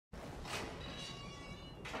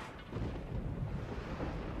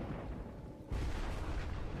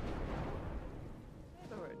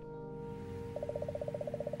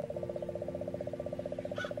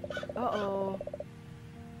Uh-oh.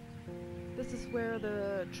 This is where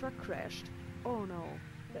the truck crashed. Oh no.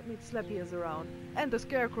 That means Slappy is around. And the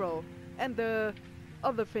scarecrow. And the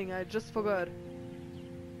other thing I just forgot.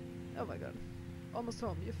 Oh my god. Almost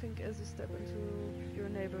home. You think as you step into your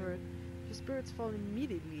neighborhood, your spirits fall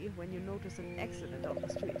immediately when you notice an accident on the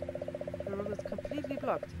street. The road is completely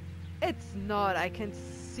blocked. It's not. I can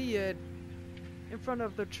see it in front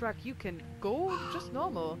of the truck. You can go just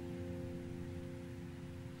normal.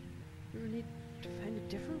 You need to find a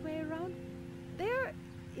different way around.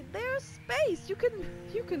 There's space. You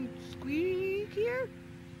can squeak here.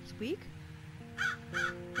 Squeak?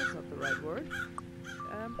 That's not the right word.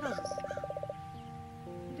 Houses.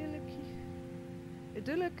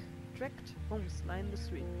 Idyllic tract homes line the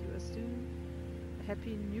street. You assume a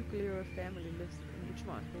happy nuclear family lives in each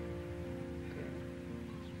one. Okay.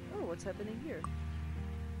 Oh, what's happening here?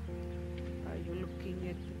 Are you looking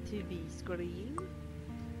at the TV screen?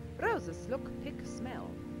 Roses, look, pick, smell.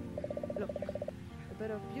 Look, a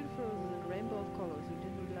bed of beautiful roses in a rainbow of colors. You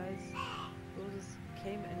didn't realize roses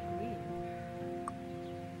came in green.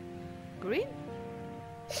 Green?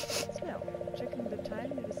 Smell. Checking the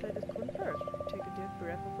time, you decided it couldn't hurt. Take a deep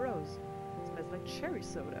breath of rose. It smells like cherry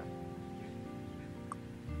soda.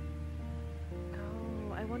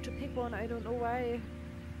 Oh, I want to pick one. I don't know why.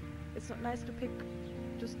 It's not nice to pick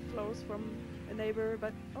just flowers from a neighbor,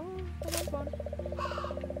 but oh, I want one.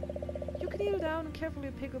 You kneel down and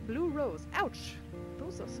carefully pick a blue rose. Ouch!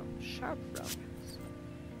 Those are some sharp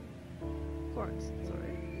thorns.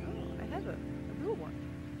 Sorry. Oh, I have a blue one.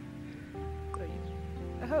 What are you?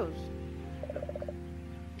 A hose. Look.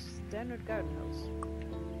 Standard garden hose.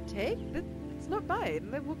 Take? It's not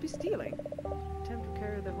mine. That would be stealing. Attempt to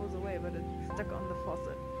carry the hose away, but it's stuck on the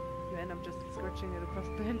faucet. You end up just squirting it across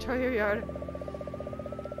the entire yard.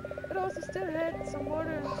 It also still had some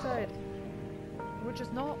water inside, which is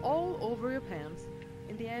now all over your pants.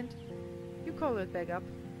 In the end, you call it back up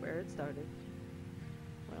where it started.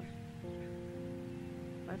 Well,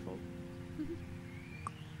 my fault.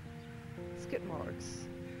 Skid marks.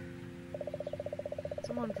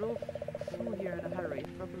 Someone drove through here in a hurry.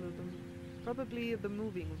 Probably the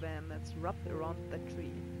moving van that's wrapped around that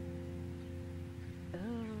tree.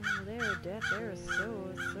 Oh, they're dead. They're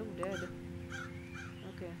so dead.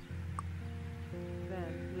 Okay.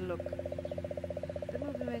 Van, look. The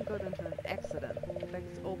moving van got into an accident. The bag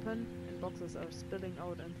is open and boxes are spilling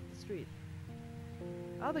out into the street.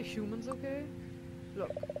 Are the humans okay?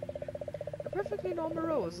 Look. A perfectly normal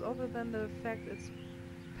rose, other than the fact its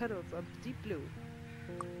petals are deep blue.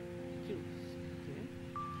 Juice. Okay.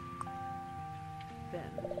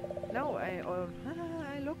 Then. No, I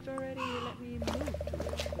looked already. Let me move to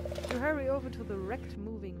it. You hurry over to the wrecked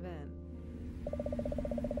moving van.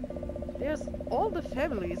 There's all the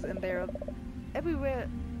families in there. Everywhere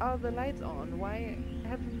are the lights on. Why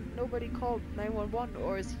haven't nobody called 911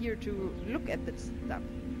 or is here to look at this stuff?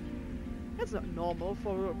 That's not normal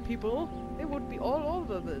for people. They would be all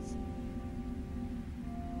over this.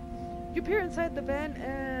 You peer inside the van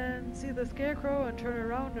and see the scarecrow and turn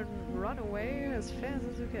around and run away as fast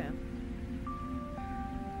as you can.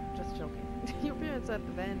 Just joking. You peer inside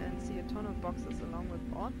the van and see a ton of boxes along with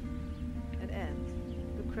on and ends.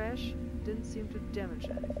 The crash didn't seem to damage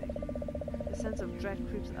anything. A sense of dread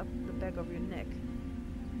creeps up the back of your neck.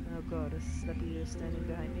 Oh god, is Slappy standing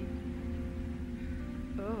behind me?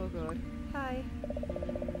 Oh god. Hi.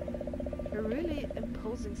 A really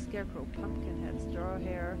imposing scarecrow, pumpkin head, straw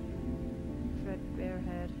hair, threadbare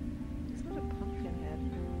head. It's not a pumpkin head.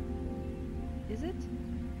 Is it?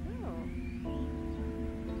 No.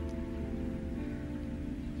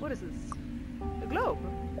 What is this? A globe!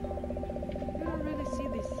 You don't really see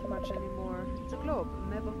these much anymore. It's a globe, a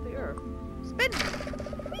map of the earth. Spin!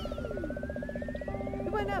 Whee!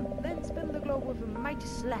 You wind up, then spin the globe with a mighty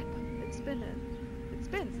slap. It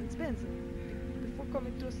spins and spins before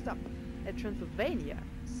coming to a stop. At Transylvania.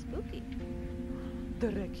 Spooky.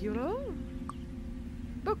 Dracula?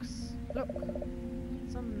 Books! Look.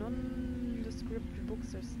 Some nondescript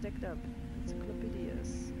books are stacked up.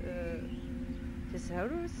 Encyclopedias.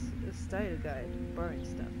 Thesaurus? A style guide. Boring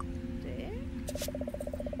stuff. Deck?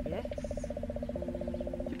 Yes.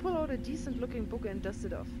 You pull out a decent looking book and dust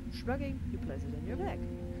it off. Shrugging, you place it in your bag.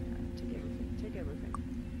 Take everything.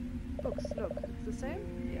 Books, look. It's the same?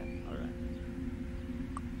 Yeah, alright.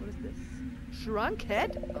 What is this? Shrunk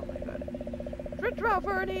head? Oh my god. Frit draw,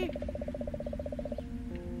 Ernie!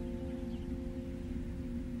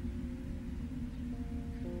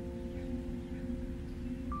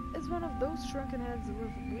 It's one of those shrunken heads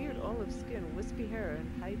with weird olive skin, wispy hair,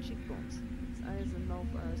 and high cheekbones. Its eyes and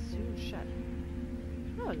mouth are sewn shut.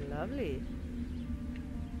 Oh, lovely.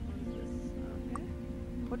 What is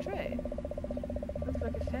portrait. Looks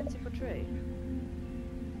like a fancy portrait.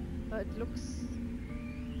 It looks...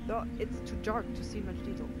 Oh, it's too dark to see much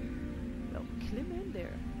detail. Well, climb in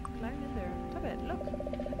there. Climb in there. Top hat, look.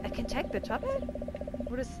 I can take the top hat?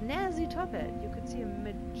 What a snazzy top hat. You could see a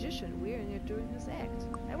magician wearing it during his act.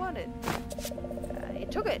 I want it. I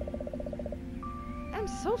took it. I'm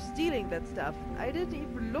so stealing that stuff. I didn't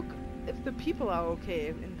even look if the people are okay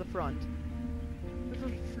in the front. With a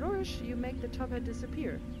flourish, you make the top hat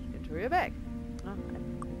disappear into your bag. Oh, I'm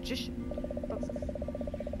a magician. Boxes.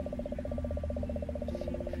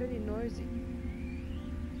 Feel pretty noisy.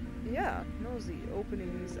 Yeah, nosy, opening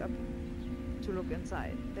these up to look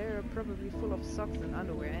inside. They're probably full of socks and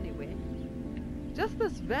underwear anyway. Does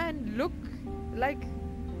this van look like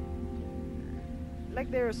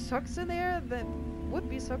there are socks in there? That would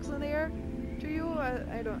be socks in there to you?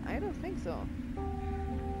 I don't think so.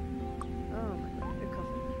 Oh my god, a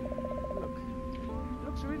coffin. Look. It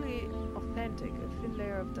looks really authentic. A thin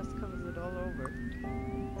layer of dust covers it all over.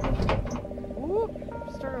 Whoop!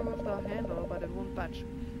 Started with the handle, but it won't budge.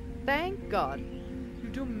 Thank God! You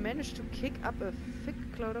do manage to kick up a thick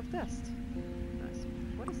cloud of dust. Nice.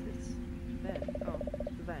 What is this? Van. Oh,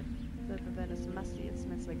 the van. The van is musty. It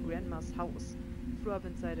smells like Grandma's house. Flew up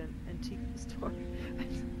inside an antique store.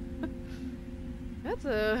 That's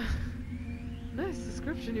a nice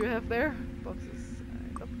description you have there. Boxes.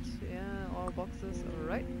 I looked. Yeah, all boxes.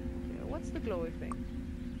 Alright. Okay, what's the glowy thing?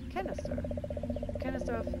 Canister.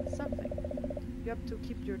 Canister of something. You have to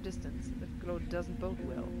keep your distance. The glow doesn't bode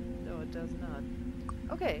well. No, it does not.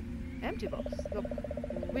 Okay, empty box. Look.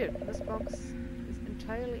 Weird. This box is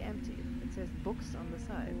entirely empty. It says books on the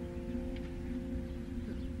side.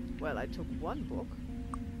 Well, I took one book.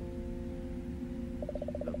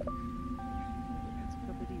 Look.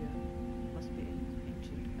 Encyclopedia. Must be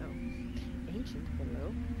ancient. Oh. Ancient?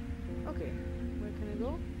 Hello? Okay. Where can I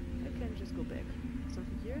go? I can just go back.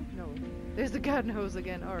 Something here? No. There's the garden hose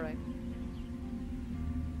again. Alright.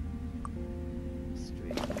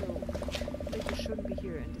 Straight. No. Maybe you shouldn't be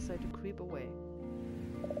here and decide to creep away.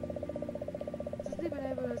 Sleep in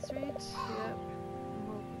neighborhood street. Yeah.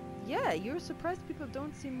 Yeah, you're surprised people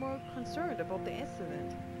don't seem more concerned about the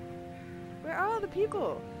incident. Where are the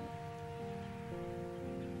people?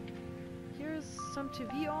 Here's some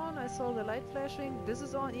TV on. I saw the light flashing. This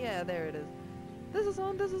is on. Yeah, there it is. This is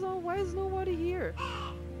on. This is on. Why is nobody here?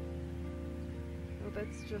 Oh,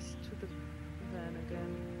 that's just to the van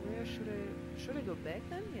again. Where should I go back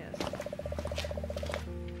then? Yes.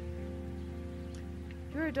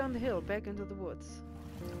 Hurry down the hill, back into the woods.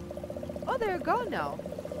 Oh, they're gone now.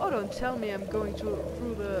 Oh, don't tell me I'm going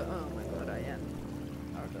through the... Oh my god, I am.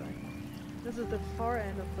 Aren't I? This is the far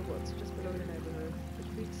end of the woods, just below your neighborhood. The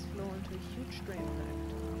creeks flow into a huge stream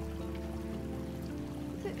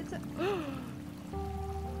pact. It's a...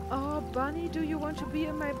 Oh, Bunny, do you want to be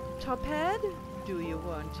in my top hat? Do you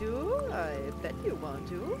want to? I bet you want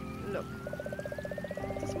to. Look.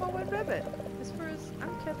 It's a small white rabbit. His fur is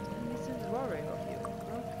unkempt and he seems roaring of you.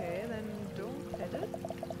 Okay, then don't pet it.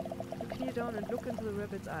 Kneel down and look into the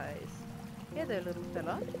rabbit's eyes. Hey there, little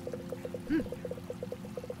fella.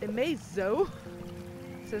 Amazo,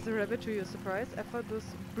 says the rabbit to your surprise. I thought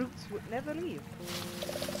those brutes would never leave.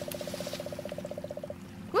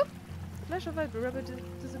 Whoop! Flash of light, the rabbit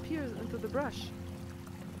disappears into the brush.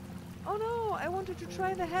 Oh no! I wanted to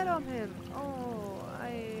try the head on him. Oh,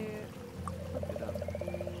 I fucked it up.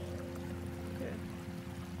 Okay.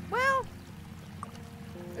 Well,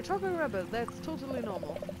 a talking rabbit. That's totally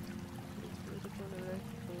normal.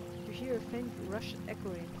 You hear a faint rush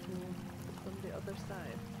echoing from the other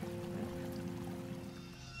side.